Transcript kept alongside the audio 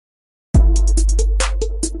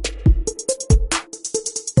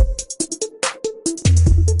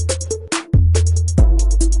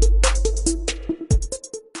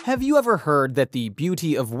Have you ever heard that the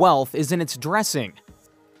beauty of wealth is in its dressing?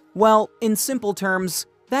 Well, in simple terms,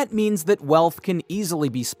 that means that wealth can easily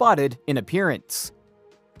be spotted in appearance.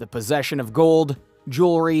 The possession of gold,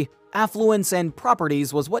 jewelry, affluence, and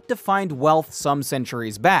properties was what defined wealth some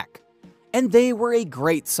centuries back, and they were a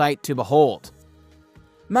great sight to behold.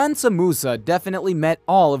 Mansa Musa definitely met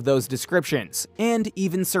all of those descriptions, and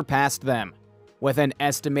even surpassed them, with an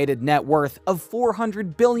estimated net worth of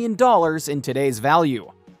 $400 billion in today's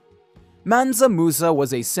value. Mansa Musa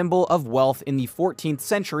was a symbol of wealth in the 14th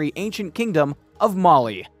century ancient kingdom of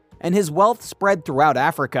Mali, and his wealth spread throughout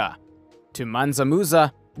Africa. To Mansa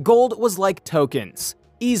Musa, gold was like tokens,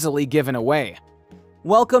 easily given away.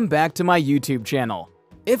 Welcome back to my YouTube channel.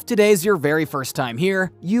 If today's your very first time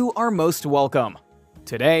here, you are most welcome.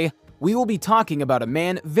 Today, we will be talking about a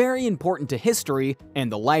man very important to history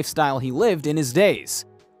and the lifestyle he lived in his days.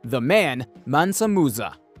 The man, Mansa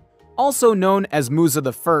Musa. Also known as Musa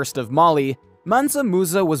I of Mali, Mansa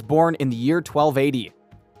Musa was born in the year 1280.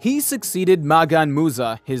 He succeeded Magan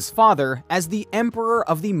Musa, his father, as the emperor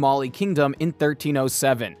of the Mali kingdom in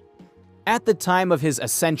 1307. At the time of his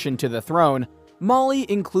ascension to the throne, Mali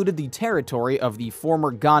included the territory of the former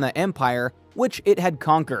Ghana Empire, which it had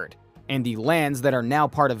conquered, and the lands that are now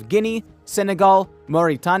part of Guinea, Senegal,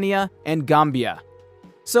 Mauritania, and Gambia.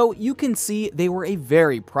 So you can see they were a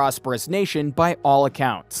very prosperous nation by all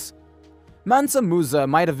accounts. Mansa Musa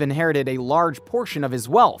might have inherited a large portion of his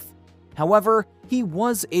wealth. However, he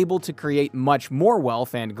was able to create much more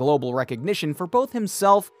wealth and global recognition for both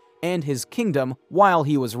himself and his kingdom while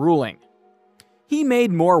he was ruling. He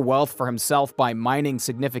made more wealth for himself by mining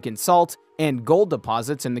significant salt and gold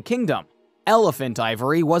deposits in the kingdom. Elephant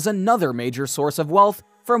ivory was another major source of wealth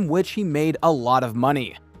from which he made a lot of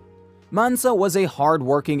money. Mansa was a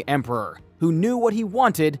hard-working emperor who knew what he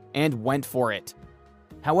wanted and went for it.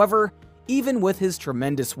 However, even with his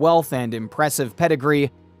tremendous wealth and impressive pedigree,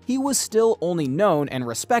 he was still only known and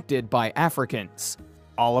respected by Africans.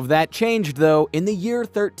 All of that changed, though, in the year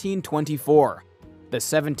 1324, the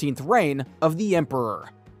 17th reign of the emperor.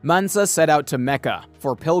 Mansa set out to Mecca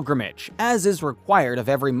for pilgrimage, as is required of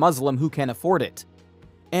every Muslim who can afford it.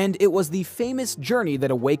 And it was the famous journey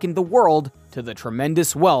that awakened the world to the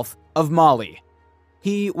tremendous wealth of Mali.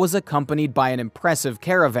 He was accompanied by an impressive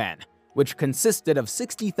caravan, which consisted of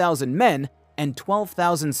 60,000 men and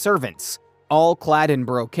 12,000 servants, all clad in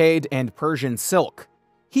brocade and Persian silk.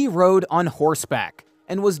 He rode on horseback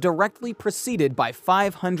and was directly preceded by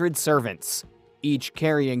 500 servants, each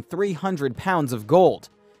carrying 300 pounds of gold,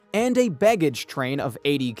 and a baggage train of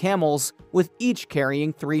 80 camels, with each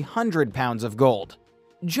carrying 300 pounds of gold.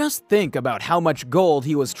 Just think about how much gold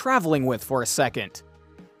he was traveling with for a second.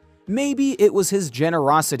 Maybe it was his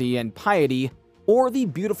generosity and piety, or the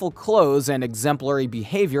beautiful clothes and exemplary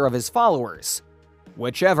behavior of his followers.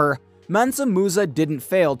 Whichever, Mansa Musa didn't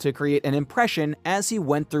fail to create an impression as he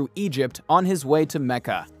went through Egypt on his way to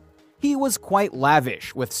Mecca. He was quite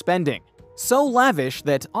lavish with spending, so lavish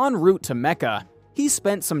that en route to Mecca, he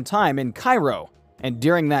spent some time in Cairo, and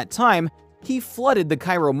during that time, he flooded the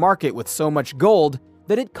Cairo market with so much gold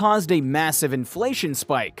that it caused a massive inflation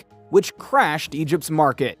spike, which crashed Egypt's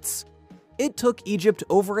markets. It took Egypt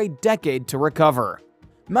over a decade to recover.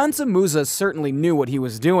 Mansa Musa certainly knew what he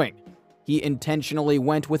was doing. He intentionally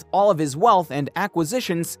went with all of his wealth and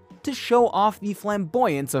acquisitions to show off the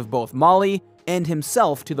flamboyance of both Mali and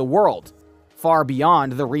himself to the world, far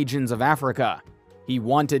beyond the regions of Africa. He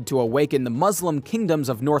wanted to awaken the Muslim kingdoms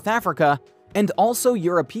of North Africa and also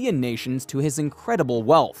European nations to his incredible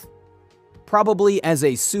wealth. Probably as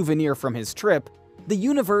a souvenir from his trip, the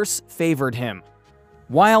universe favored him.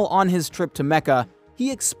 While on his trip to Mecca,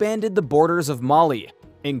 he expanded the borders of Mali,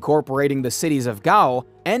 incorporating the cities of Gao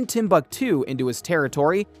and Timbuktu into his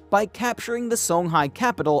territory by capturing the Songhai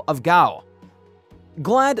capital of Gao.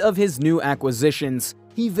 Glad of his new acquisitions,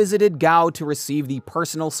 he visited Gao to receive the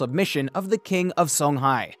personal submission of the king of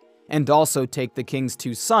Songhai, and also take the king's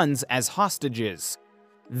 2 sons as hostages.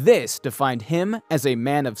 This defined him as a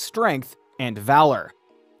man of strength and valor.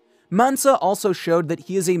 Mansa also showed that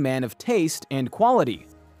he is a man of taste and quality.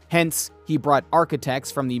 Hence, he brought architects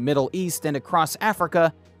from the Middle East and across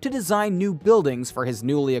Africa to design new buildings for his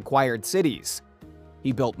newly acquired cities.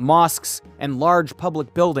 He built mosques and large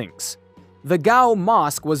public buildings. The Gao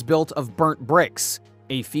Mosque was built of burnt bricks,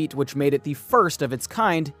 a feat which made it the first of its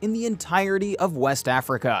kind in the entirety of West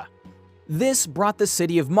Africa. This brought the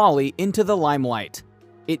city of Mali into the limelight.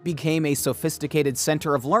 It became a sophisticated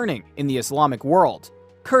center of learning in the Islamic world,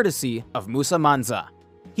 courtesy of Musa Mansa.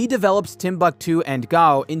 He developed Timbuktu and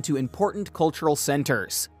Gao into important cultural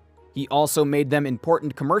centers. He also made them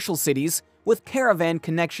important commercial cities with caravan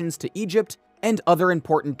connections to Egypt and other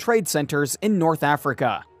important trade centers in North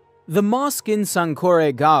Africa. The mosque in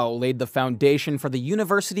Sankore Gao laid the foundation for the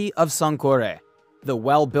University of Sankore. The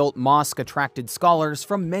well-built mosque attracted scholars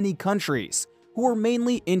from many countries who were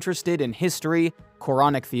mainly interested in history,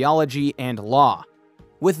 Quranic theology, and law.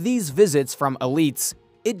 With these visits from elites,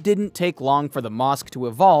 it didn't take long for the mosque to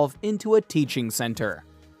evolve into a teaching center.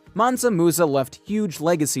 Mansa Musa left huge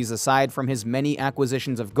legacies aside from his many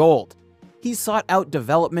acquisitions of gold. He sought out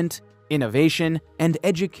development, innovation, and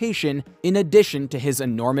education in addition to his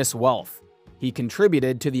enormous wealth. He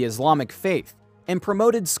contributed to the Islamic faith and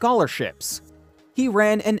promoted scholarships. He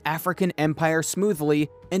ran an African empire smoothly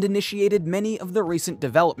and initiated many of the recent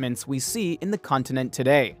developments we see in the continent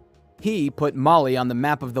today. He put Mali on the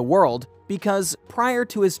map of the world because, prior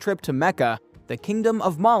to his trip to Mecca, the Kingdom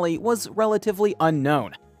of Mali was relatively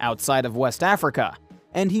unknown outside of West Africa,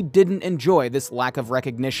 and he didn't enjoy this lack of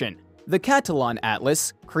recognition. The Catalan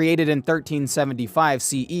Atlas, created in 1375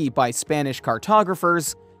 CE by Spanish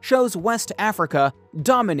cartographers, shows West Africa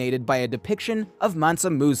dominated by a depiction of Mansa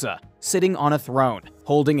Musa sitting on a throne,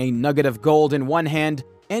 holding a nugget of gold in one hand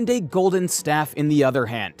and a golden staff in the other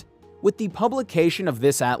hand. With the publication of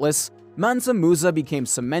this atlas, Mansa Musa became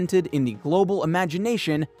cemented in the global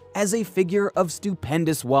imagination as a figure of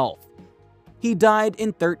stupendous wealth. He died in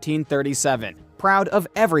 1337, proud of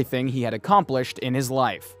everything he had accomplished in his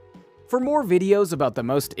life. For more videos about the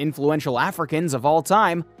most influential Africans of all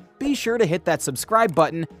time, be sure to hit that subscribe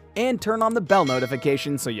button and turn on the bell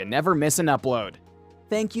notification so you never miss an upload.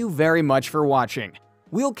 Thank you very much for watching.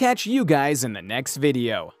 We'll catch you guys in the next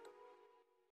video.